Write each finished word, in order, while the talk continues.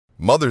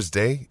Mother's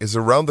Day is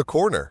around the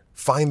corner.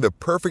 Find the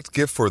perfect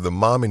gift for the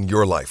mom in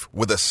your life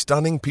with a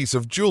stunning piece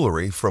of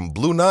jewelry from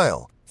Blue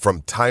Nile.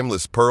 From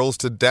timeless pearls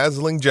to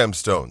dazzling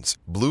gemstones,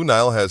 Blue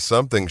Nile has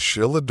something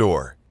she'll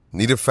adore.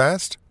 Need it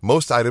fast?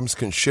 Most items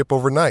can ship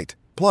overnight.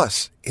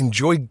 Plus,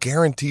 enjoy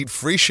guaranteed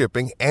free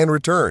shipping and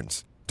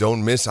returns.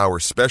 Don't miss our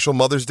special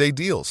Mother's Day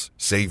deals.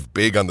 Save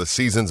big on the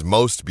season's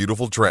most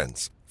beautiful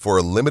trends. For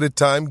a limited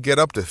time, get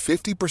up to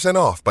 50%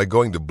 off by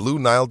going to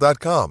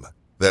BlueNile.com.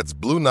 That's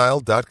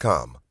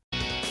BlueNile.com.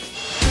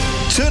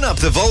 Turn up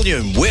the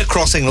volume. We're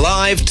crossing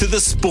live to the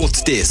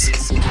sports desk.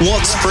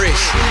 What's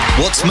fresh?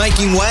 What's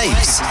making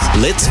waves?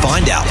 Let's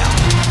find out.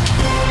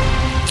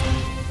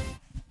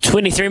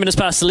 23 minutes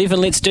past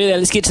 11, let's do that.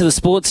 Let's get to the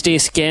sports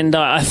desk, and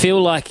I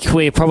feel like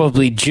we're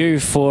probably due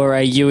for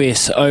a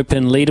US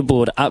Open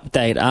leaderboard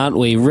update, aren't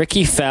we?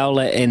 Ricky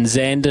Fowler and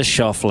Xander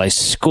Schauffele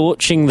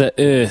scorching the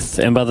earth,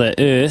 and by the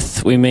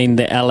earth we mean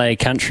the LA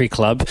Country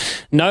Club.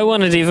 No one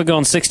had ever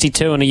gone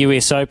 62 in a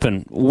US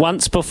Open.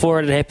 Once before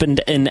it had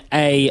happened in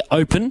a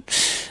Open.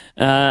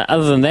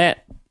 Other than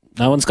that,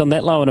 no one's gone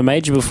that low in a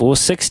major before.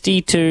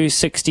 62,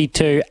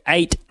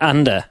 8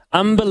 under.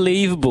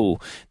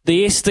 Unbelievable.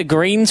 Yes, the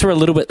greens were a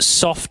little bit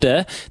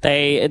softer.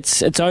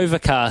 It's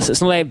overcast.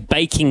 It's not that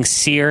baking,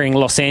 searing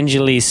Los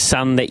Angeles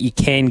sun that you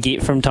can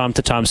get from time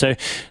to time. So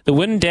the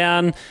wind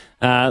down,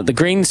 the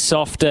greens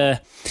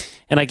softer,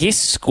 and I guess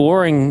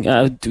scoring,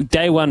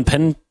 day one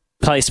pin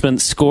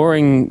placement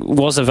scoring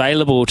was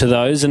available to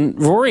those. And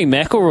Rory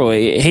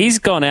McIlroy, he's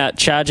gone out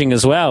charging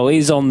as well.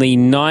 He's on the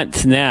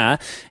 9th now.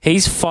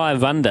 He's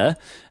 5 under.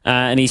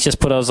 And he's just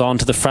put us on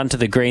to the front of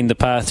the green, the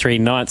par 3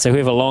 9th. So we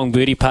have a long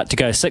birdie putt to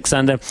go 6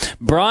 under.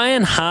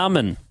 Brian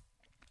Harman.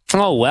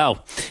 Oh,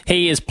 wow.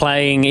 He is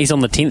playing, he's on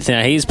the 10th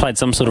now. He's played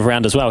some sort of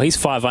round as well. He's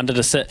 5 under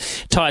to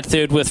sit tied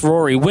third with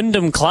Rory.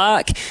 Wyndham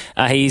Clark,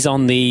 he's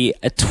on the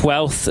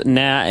 12th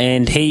now,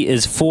 and he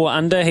is 4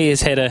 under. He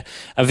has had a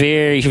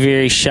very,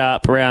 very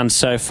sharp round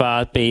so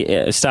far.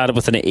 Started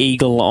with an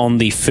eagle on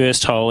the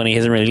first hole, and he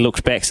hasn't really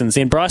looked back since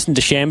then. Bryson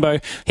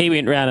DeChambeau, he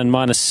went round in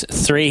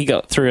 -3. He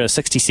got through a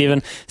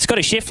 67.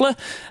 Scotty Scheffler,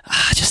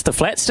 just the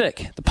flat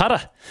stick, the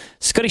putter.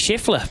 Scotty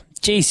Scheffler.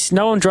 Geez,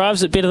 no one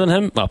drives it better than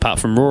him, well, apart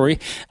from Rory.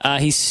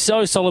 He's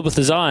so solid with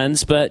his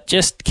irons, but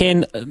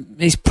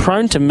he's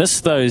prone to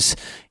miss those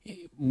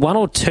 1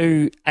 or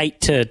 2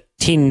 8 to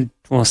 10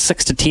 or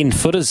 6 to 10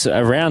 footers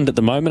around at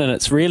the moment, and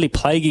it's really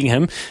plaguing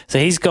him. So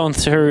he's gone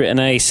through in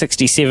a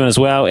 67 as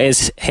well,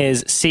 as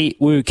has Si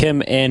Woo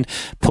Kim and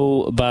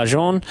Paul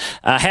Barjon.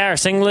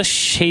 Harris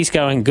English, he's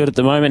going good at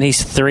the moment.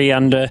 He's 3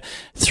 under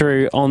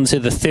through onto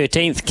the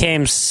 13th.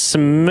 Cam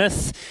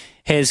Smith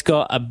has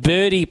got a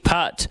birdie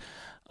putt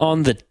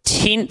on the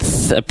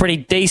 10th, a pretty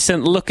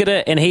decent look at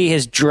it, and he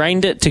has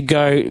drained it to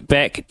go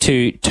back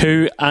to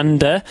 2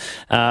 under.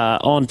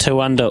 On 2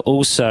 under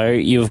also,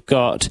 you've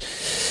got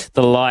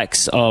the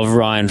likes of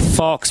Ryan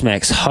Fox,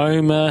 Max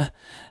Homer,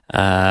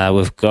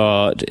 we've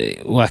got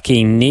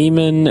Joaquin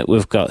Niemann,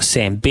 we've got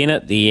Sam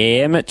Bennett,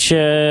 the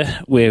amateur,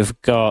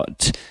 we've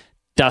got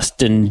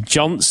Dustin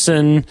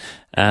Johnson,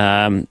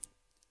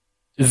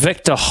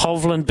 Victor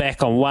Hovland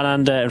back on 1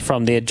 under, and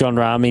from there John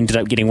Rahm ended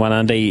up getting 1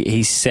 under.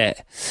 He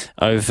sat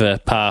over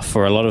par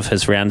for a lot of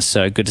his rounds,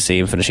 so good to see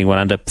him finishing 1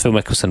 under. Phil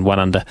Mickelson 1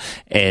 under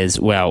as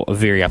well. A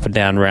very up and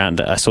down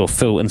round. I saw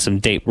Phil in some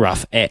deep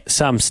rough at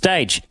some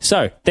stage.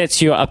 So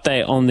that's your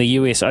update on the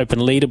US Open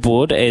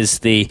leaderboard, as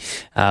the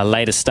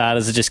later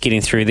starters are just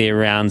getting through their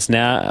rounds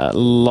now.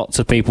 Lots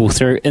of people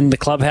through in the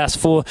clubhouse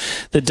for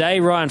the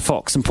day. Ryan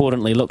Fox,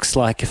 importantly, looks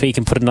like if he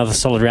can put another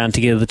solid round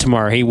together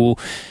tomorrow, he will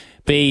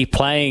be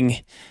playing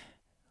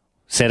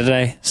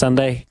Saturday,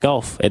 Sunday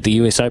golf at the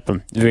US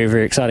Open. Very,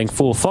 very exciting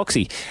for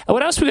Foxy.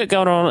 What else we got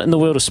going on in the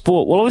world of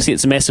sport? Well, obviously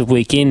it's a massive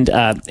weekend.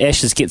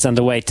 Ashes gets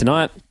underway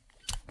tonight.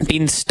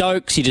 Ben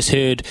Stokes, you just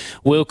heard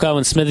Wilco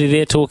and Smithy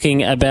there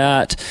talking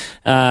about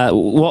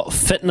what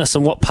fitness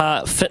and what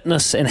part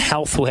fitness and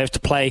health will have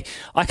to play.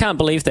 I can't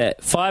believe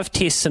that. 5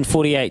 tests in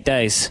 48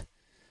 days.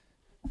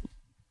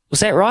 Was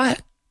that right?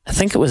 I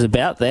think it was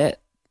about that.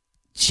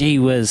 Gee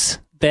whiz.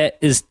 That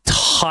is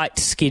tight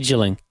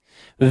scheduling.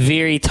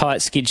 Very tight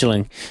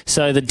scheduling.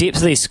 So the depth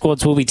of these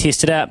squads will be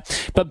tested out.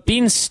 But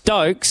Ben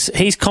Stokes,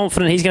 he's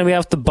confident he's going to be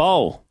able to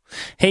bowl.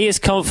 He is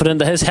confident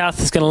that his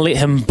health is going to let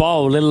him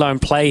bowl, let alone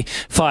play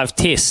 5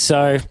 tests.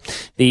 So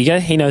there you go.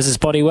 He knows his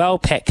body well.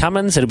 Pat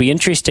Cummins, it'll be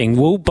interesting.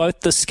 Will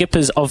both the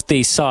skippers of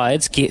these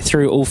sides get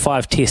through all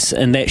 5 tests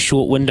in that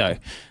short window?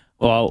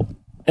 Well,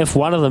 if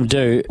one of them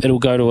do, it'll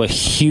go to a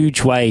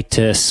huge way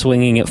to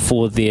swinging it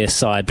for their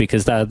side,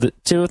 because they're the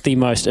 2 of the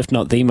most, if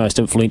not the most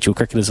influential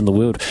cricketers in the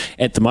world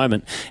at the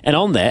moment. And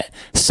on that,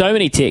 so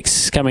many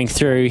texts coming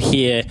through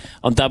here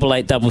on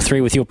 8833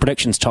 with your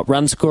predictions, top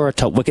run scorer,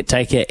 top wicket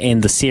taker,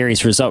 and the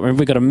series result. Remember,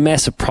 we've got a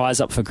massive prize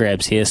up for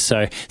grabs here,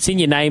 so send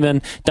your name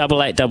in,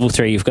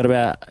 8833. You've got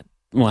about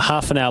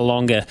half an hour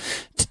longer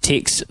to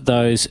text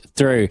those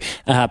through.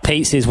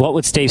 Pete says, what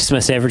would Steve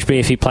Smith's average be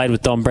if he played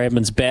with Don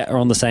Bradman's bat or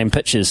on the same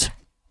pitches?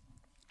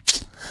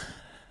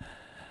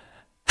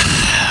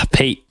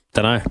 Pete,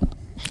 don't know.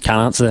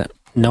 Can't answer that.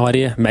 No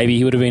idea. Maybe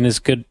he would have been as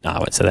good. No, I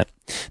won't say that.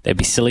 That'd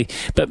be silly.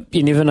 But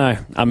you never know.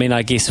 I mean,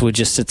 I guess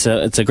it's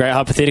a great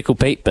hypothetical,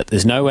 Pete, but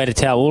there's no way to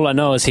tell. All I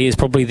know is he is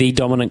probably the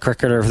dominant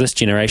cricketer of this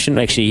generation.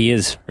 Actually, he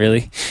is,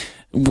 really.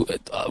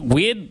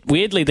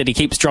 Weirdly that he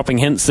keeps dropping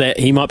hints that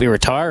he might be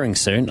retiring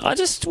soon. I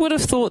just would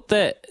have thought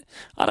that,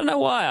 I don't know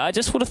why, I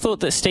just would have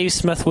thought that Steve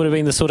Smith would have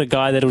been the sort of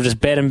guy that will just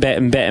bat and bat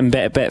and bat and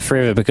bat and bat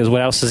forever, because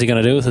what else is he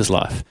going to do with his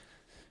life?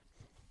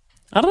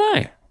 I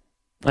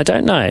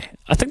don't know.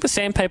 I think the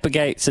Sandpaper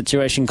Gate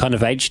situation kind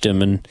of aged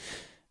him, and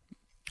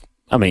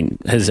I mean,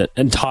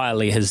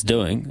 entirely his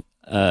doing,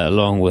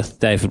 along with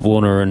David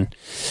Warner and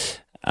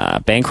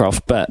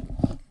Bancroft, but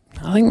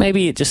I think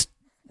maybe it just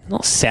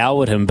not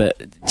soured him, but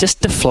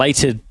just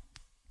deflated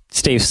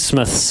Steve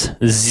Smith's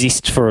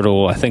zest for it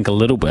all, I think, a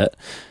little bit.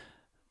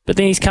 But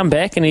then he's come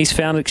back and he's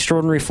found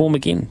extraordinary form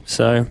again.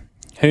 So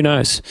who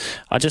knows?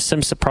 I just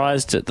am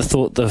surprised at the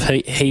thought of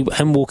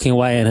him walking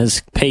away in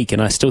his peak,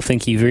 and I still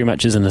think he very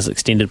much is in his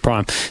extended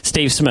prime.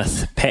 Steve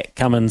Smith, Pat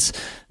Cummins,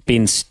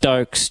 Ben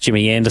Stokes,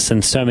 Jimmy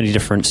Anderson, so many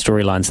different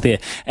storylines there.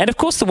 And of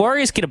course the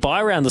Warriors get a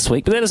bye round this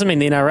week, but that doesn't mean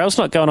the NRL's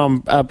not going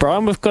on,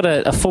 Brian. We've got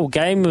a full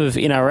game of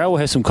NRL. We'll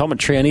have some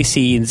commentary on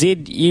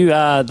SENZ. You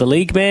are the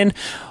league man.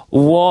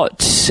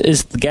 What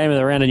is the game of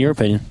the round in your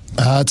opinion?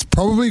 It's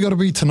probably got to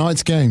be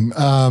tonight's game.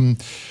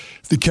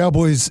 The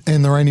Cowboys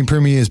and the reigning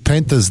premiers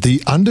Panthers, the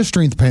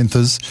understrength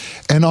Panthers,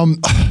 and I'm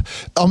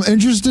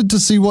interested to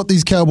see what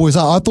these Cowboys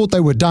are. I thought they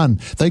were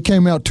done. They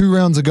came out 2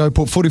 rounds ago,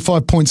 put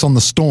 45 points on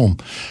the Storm,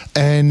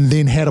 and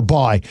then had a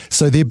bye.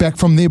 So they're back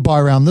from their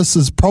bye round. This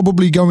is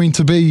probably going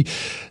to be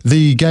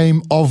the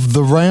game of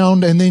the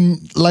round, and then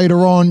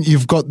later on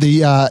you've got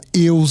the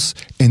Eels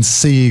and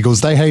Sea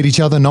Eagles. They hate each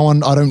other.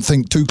 I don't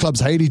think two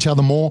clubs hate each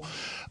other more.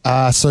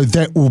 So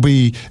that will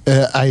be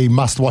a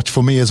must-watch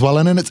for me as well.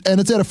 And it's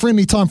at a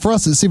friendly time for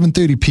us at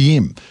 7:30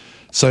 p.m.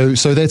 So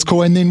that's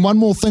cool. And then one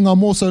more thing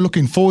I'm also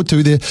looking forward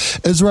to there.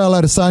 Israel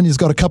Adesanya's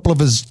got a couple of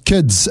his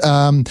kids.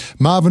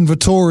 Marvin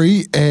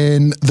Vittori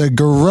and the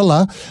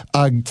Gorilla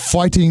are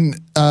fighting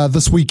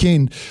this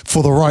weekend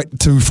for the right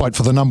to fight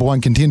for the number one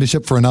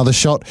contendership for another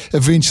shot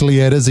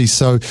eventually at Izzy.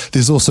 So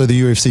there's also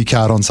the UFC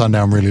card on Sunday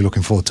I'm really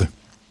looking forward to.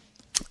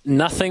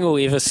 Nothing will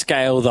ever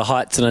scale the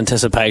heights and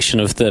anticipation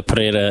of the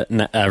Pereira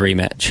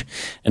rematch.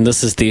 And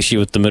this is the issue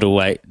with the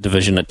middleweight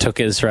division. It took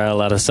Israel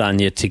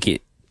Adesanya to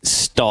get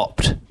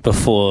stopped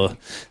before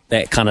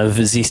that kind of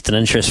zest and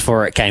interest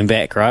for it came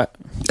back, right?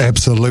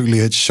 Absolutely.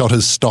 It shot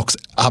his stocks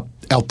up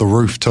out the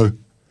roof too.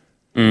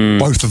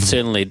 Both of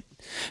them.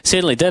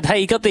 Certainly did.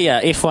 Hey, you got the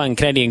F1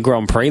 Canadian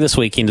Grand Prix this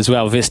weekend as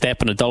well.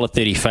 Verstappen,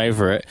 $1.30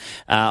 favourite.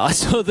 I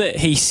saw that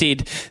he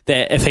said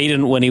that if he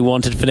didn't win, he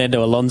wanted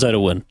Fernando Alonso to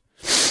win.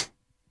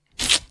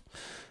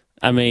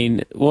 I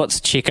mean, what's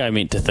Checo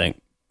meant to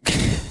think?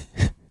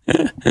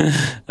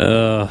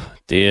 Oh,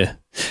 dear.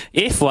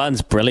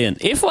 F1's brilliant.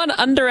 F1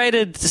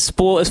 underrated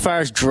sport as far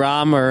as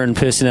drama and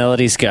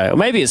personalities go. Or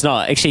maybe it's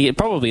not. Actually, it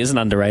probably isn't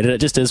underrated. It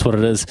just is what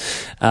it is.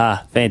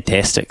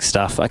 Fantastic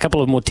stuff. A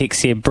couple of more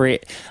texts here.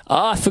 Brett.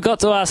 I forgot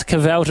to ask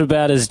Cavalt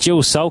about his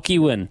Jill Sulky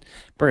win.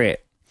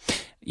 Brett.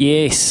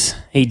 Yes,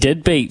 he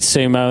did beat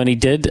Sumo and he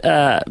did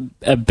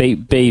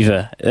beat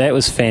Beaver. That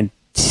was fantastic.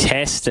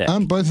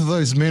 Aren't both of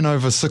those men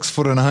over 6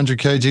 foot and 100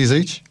 kgs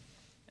each?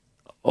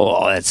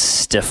 Oh, that's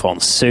stiff on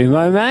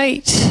Sumo,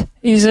 mate.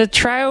 He's a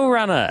trail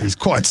runner. He's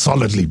quite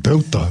solidly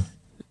built, though.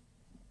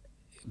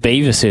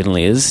 Beaver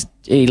certainly is.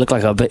 He looked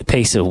like a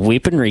piece of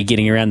weaponry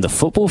getting around the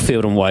football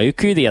field in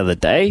Waiuku the other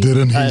day.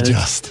 Didn't he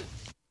just?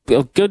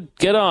 Good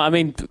on. I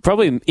mean,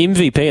 probably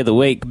MVP of the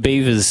week,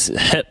 Beaver's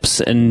hips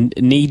and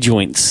knee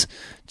joints,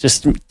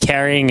 just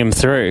carrying him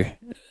through.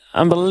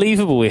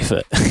 Unbelievable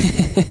effort.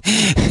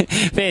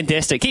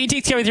 Fantastic. Keep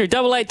your text coming through.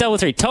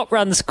 8833. Top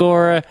run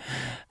scorer,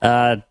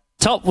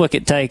 top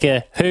wicket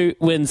taker. Who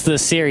wins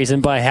this series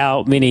and by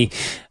how many?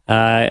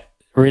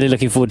 Really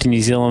looking forward to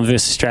New Zealand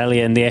versus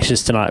Australia in the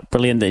Ashes tonight.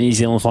 Brilliant that New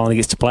Zealand finally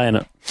gets to play in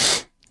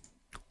it.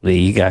 There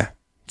you go.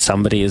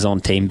 Somebody is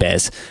on Team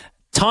Baz.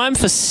 Time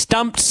for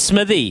Stumped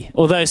Smithy.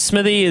 Although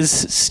Smithy is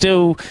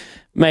still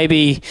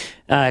maybe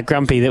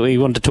grumpy that we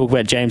want to talk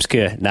about James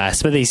Kerr. Nah,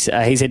 Smithy's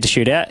he's had to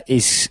shoot out.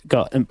 He's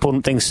got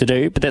important things to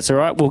do, but that's all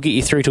right. We'll get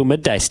you through till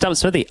midday. Stump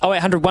Smithy,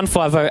 0800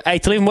 150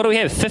 811. What do we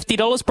have,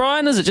 $50,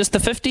 Brian? Is it just the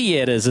 50?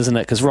 Yeah, it is, isn't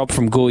it? Because Rob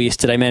from Gore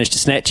yesterday managed to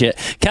snatch it.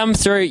 Come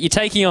through. You're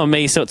taking on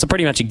me, so it's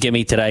pretty much a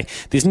gimme today.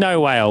 There's no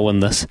way I'll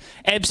win this.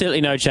 Absolutely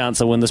no chance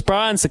I'll win this.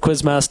 Brian's the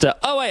quizmaster.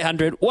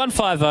 0800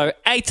 150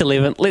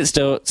 811. Let's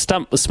do it.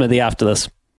 Stump with Smithy after this.